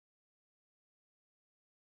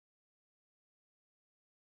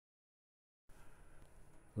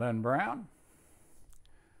Len Brown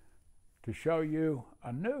to show you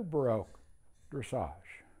a new Baroque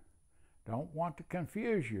dressage. Don't want to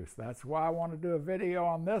confuse you, so that's why I want to do a video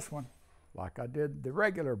on this one like I did the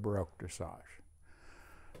regular Baroque dressage.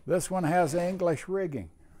 This one has English rigging.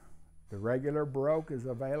 The regular Baroque is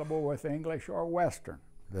available with English or Western.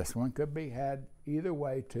 This one could be had either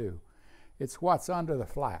way too. It's what's under the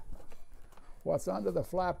flap. What's under the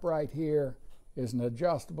flap right here is an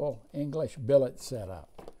adjustable English billet setup.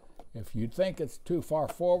 If you think it's too far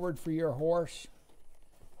forward for your horse,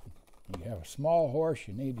 you have a small horse,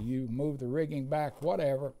 you need to move the rigging back,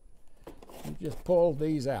 whatever, you just pull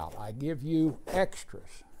these out. I give you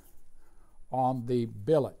extras on the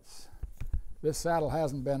billets. This saddle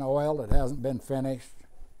hasn't been oiled, it hasn't been finished,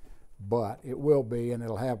 but it will be, and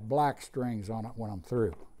it'll have black strings on it when I'm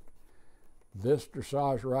through. This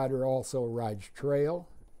dressage rider also rides trail,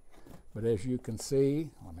 but as you can see,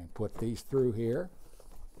 let me put these through here.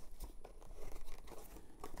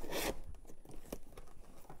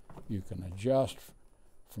 You can adjust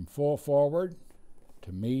from full forward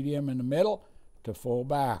to medium in the middle to full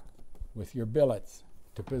back with your billets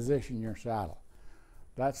to position your saddle.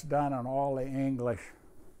 That's done on all the English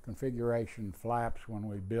configuration flaps when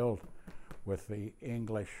we build with the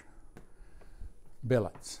English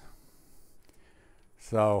billets.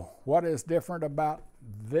 So what is different about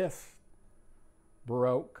this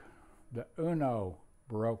Baroque, the Uno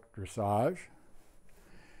Baroque dressage?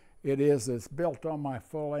 It's built on my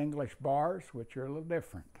full English bars, which are a little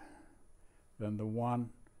different than the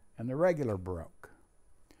one in the regular Baroque.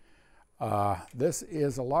 This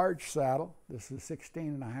is a large saddle. This is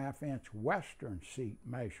 16.5-inch Western seat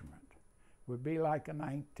measurement. Would be like a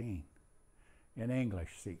 19 in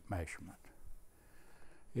English seat measurement.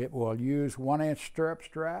 It will use 1-inch stirrup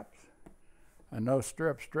straps, and those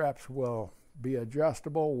stirrup straps will be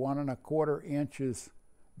adjustable 1 1/4 inches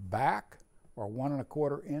back or 1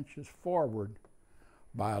 1/4 inches forward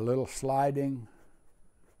by a little sliding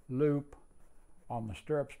loop on the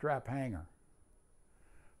stirrup strap hanger.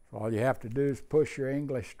 So all you have to do is push your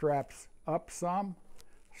English straps up some,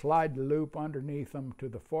 slide the loop underneath them to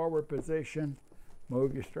the forward position,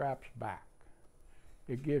 move your straps back.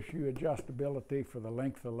 It gives you adjustability for the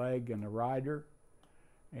length of leg in the rider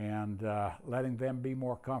and letting them be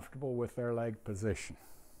more comfortable with their leg position.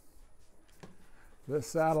 This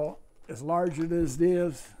saddle, as large as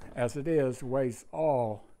it is, weighs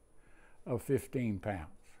all of 15 pounds.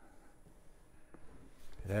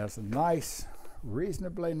 It has a nice,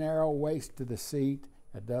 reasonably narrow waist to the seat.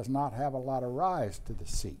 It does not have a lot of rise to the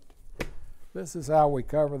seat. This is how we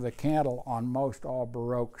cover the cantle on most all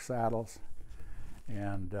Baroque saddles.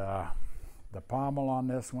 And the pommel on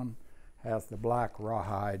this one has the black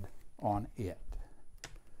rawhide on it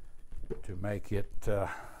to make it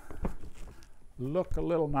look a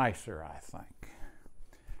little nicer, I think.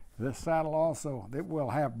 This saddle also, it will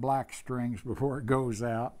have black strings before it goes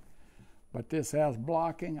out, but this has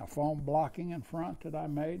blocking, a foam blocking in front that I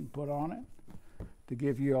made and put on it to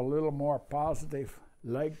give you a little more positive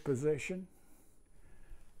leg position.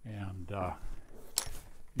 And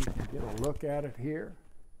you can get a look at it here.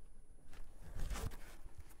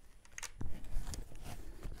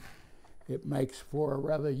 It makes for a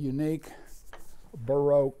rather unique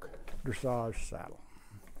Baroque dressage saddle.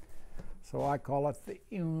 So I call it the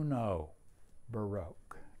Uno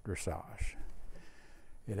Baroque dressage.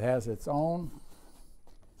 It has its own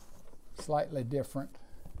slightly different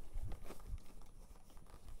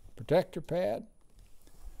protector pad.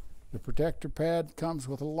 The protector pad comes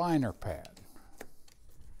with a liner pad.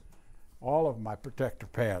 All of my protector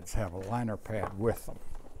pads have a liner pad with them.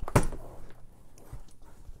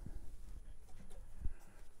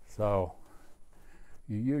 So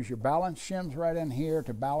you use your balance shims right in here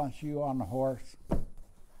to balance you on the horse.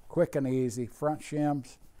 Quick and easy. Front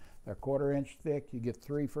shims, they're 1/4 inch thick. You get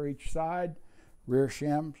 3 for each side. Rear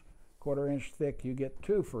shims, 1/4 inch thick. You get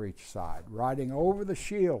 2 for each side, riding over the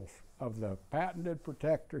shields of the patented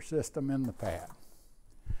protector system in the pad.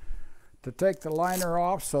 To take the liner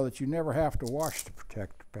off so that you never have to wash the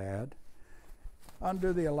protector pad,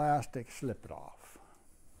 undo the elastic, slip it off.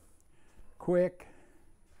 Quick,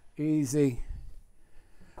 easy.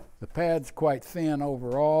 The pad's quite thin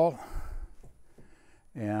overall,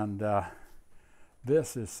 and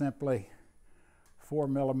this is simply 4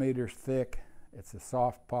 millimeters thick. It's a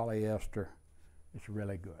soft polyester. It's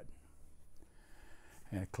really good.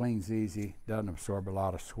 And it cleans easy, doesn't absorb a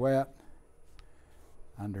lot of sweat.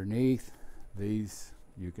 Underneath these,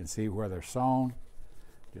 you can see where they're sewn.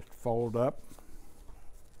 Just fold up,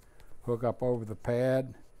 hook up over the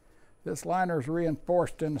pad. This liner is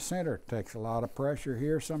reinforced in the center. It takes a lot of pressure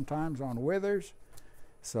here sometimes on withers,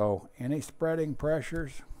 So any spreading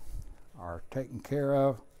pressures are taken care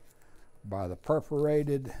of by the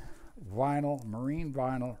perforated vinyl, marine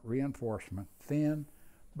vinyl reinforcement, thin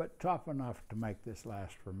but tough enough to make this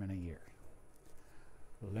last for many years.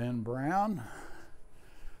 Len Brown,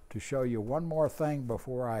 to show you one more thing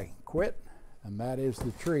before I quit, and that is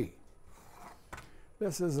the tree.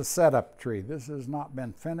 This is a setup tree. This has not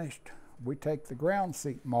been finished. We take the ground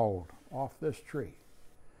seat mold off this tree.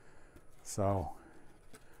 So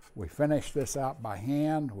we finish this out by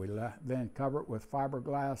hand. We then cover it with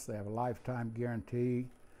fiberglass. They have a lifetime guarantee.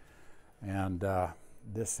 And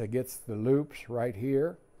this gets the loops right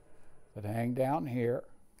here that hang down here.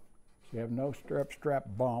 You have no stirrup strap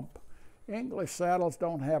bump. English saddles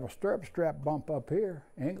don't have a stirrup strap bump up here.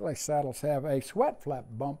 English saddles have a sweat flap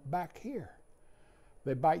bump back here.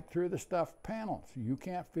 They bite through the stuffed panels. You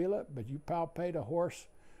can't feel it, but you palpate a horse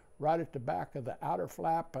right at the back of the outer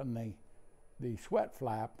flap and the sweat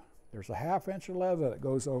flap. There's a 1/2 inch of leather that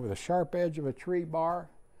goes over the sharp edge of a tree bar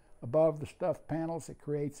above the stuffed panels. It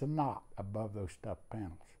creates a knot above those stuffed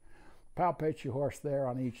panels. Palpate your horse there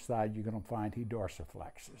on each side, you're going to find he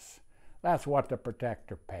dorsiflexes. That's what the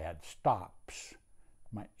protector pad stops.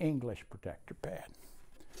 My English protector pad.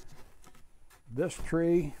 This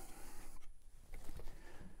tree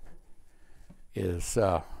is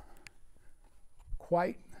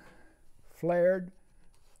quite flared,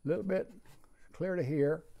 a little bit clear to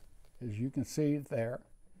here, as you can see there.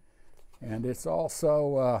 And it's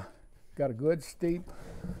also got a good steep,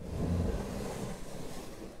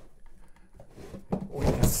 we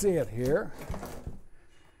can see it here.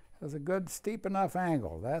 There's a good steep enough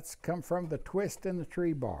angle. That's come from the twist in the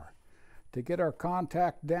tree bar to get our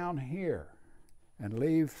contact down here and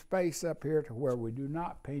leave space up here to where we do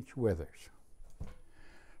not pinch withers.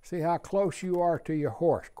 See how close you are to your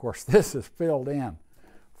horse. Of course, this is filled in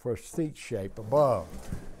for seat shape above.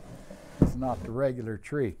 It's not the regular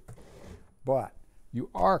tree, but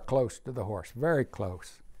you are close to the horse, very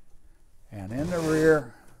close. And in the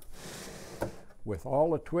rear, with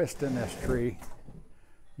all the twist in this tree,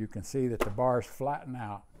 you can see that the bars flatten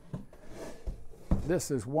out. This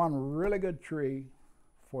is one really good tree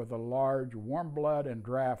for the large warm blood and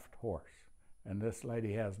draft horse. And this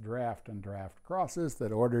lady has draft and draft crosses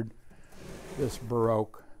that ordered this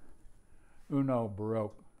Baroque, Uno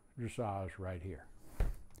Baroque dressage right here.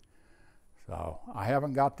 So I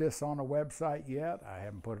haven't got this on a website yet. I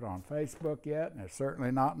haven't put it on Facebook yet, and it's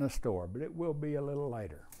certainly not in the store, but it will be a little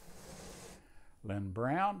later. Len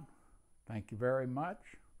Brown, thank you very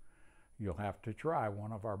much. You'll have to try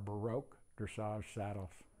one of our Baroque dressage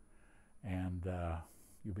saddles, and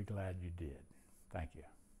you'll be glad you did. Thank you.